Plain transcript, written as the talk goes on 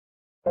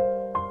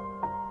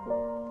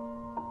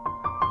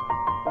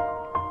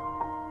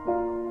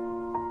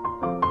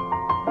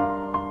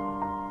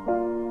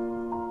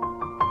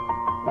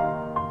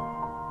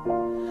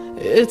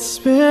It's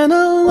been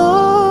a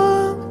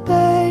long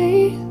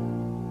day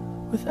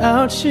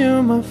without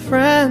you, my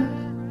friend,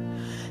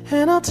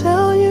 and I'll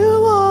tell you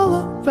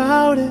all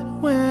about it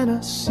when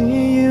I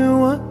see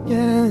you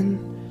again.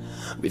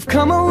 We've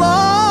come a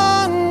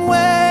long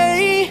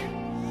way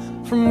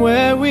from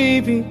where we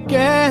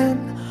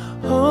began.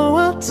 Oh,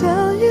 I'll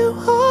tell you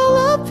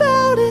all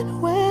about it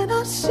when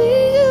I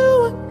see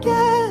you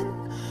again.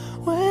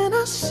 When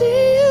I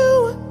see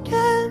you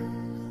again.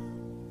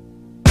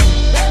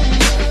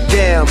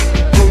 Damn,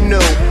 who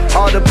knew?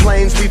 All the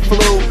planes we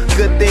flew,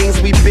 good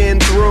things we've been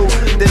through,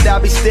 that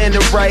I'll be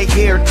standing right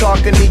here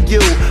talking to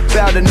you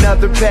about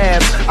another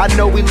path. I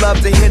know we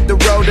love to hit the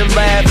road and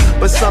laugh,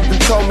 but something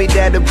told me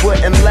that it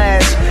wouldn't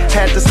last.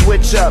 Had to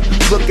switch up,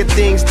 look at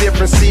things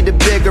different, see the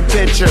bigger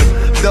picture.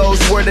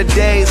 Those were the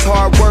days,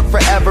 hard work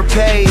forever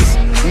pays.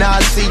 Now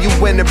I see you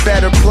in a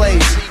better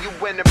place.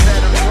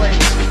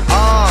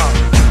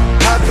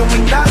 How can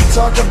we not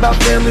talk about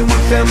family when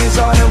family's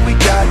all that we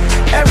got?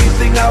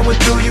 Everything I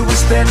went through, you were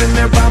standing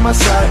there by my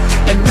side,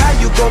 and now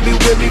you gon' be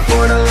with me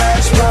for the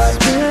last ride.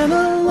 It's been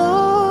a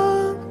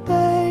long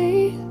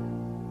day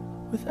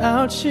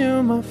without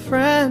you, my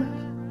friend,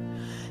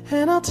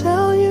 and I'll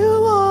tell you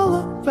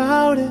all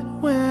about it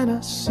when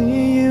I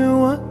see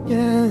you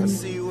again.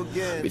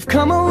 We've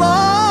come a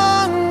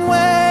long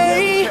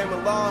way,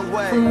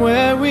 from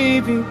where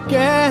we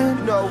began.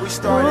 You know we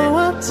started. Oh,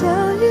 I'll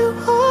tell you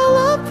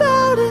all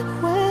about it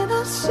when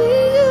I see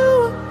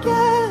you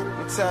again.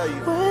 I'll tell you.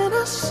 When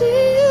I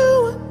see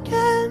you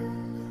again.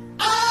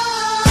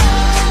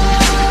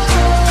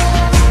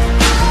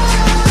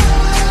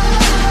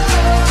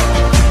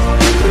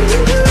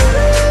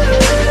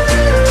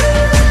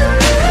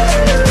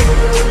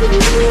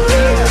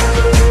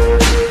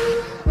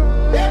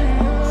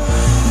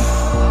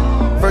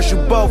 First you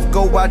both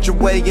go out your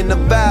way and the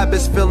vibe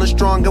is feeling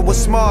strong, and what's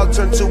small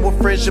turn to a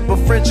friendship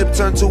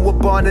turn to a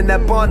bond, and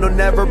that bond will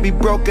never be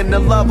broken, the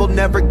love will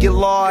never get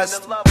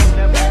lost.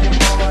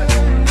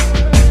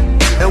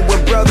 And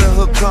when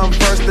brotherhood come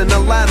first, then the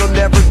line will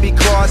never be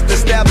crossed.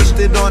 Established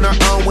it on our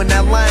own when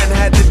that line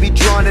had to be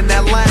drawn, and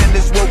that line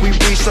is what we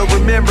reach, so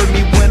remember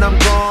me when I'm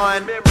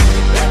gone.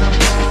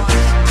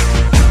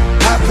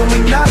 How can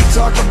we not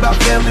talk about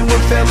family when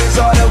family's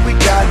all that we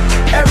got?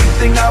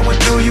 Everything I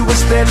went through, you were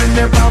standing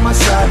there by my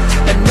side,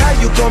 and now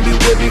you gon' be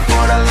with me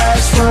for the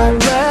last ride.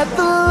 Let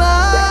the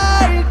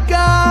light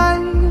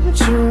guide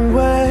your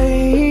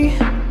way,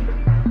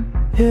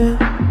 yeah.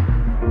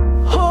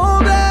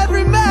 Hold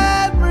every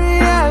memory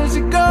as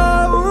you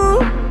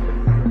go,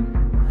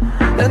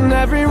 and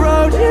every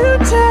road you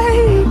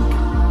take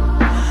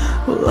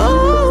will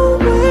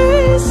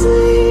always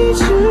lead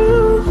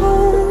you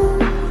home.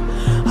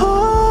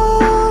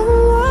 Oh,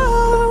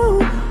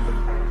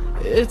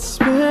 it's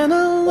been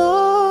a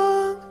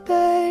long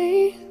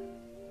day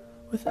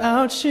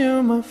without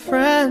you, my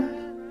friend,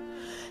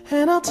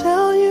 and I'll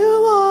tell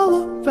you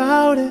all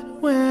about it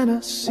when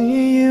I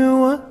see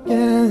you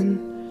again.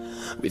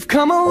 We've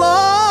come a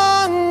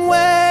long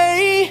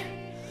way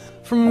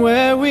from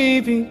where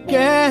we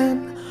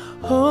began.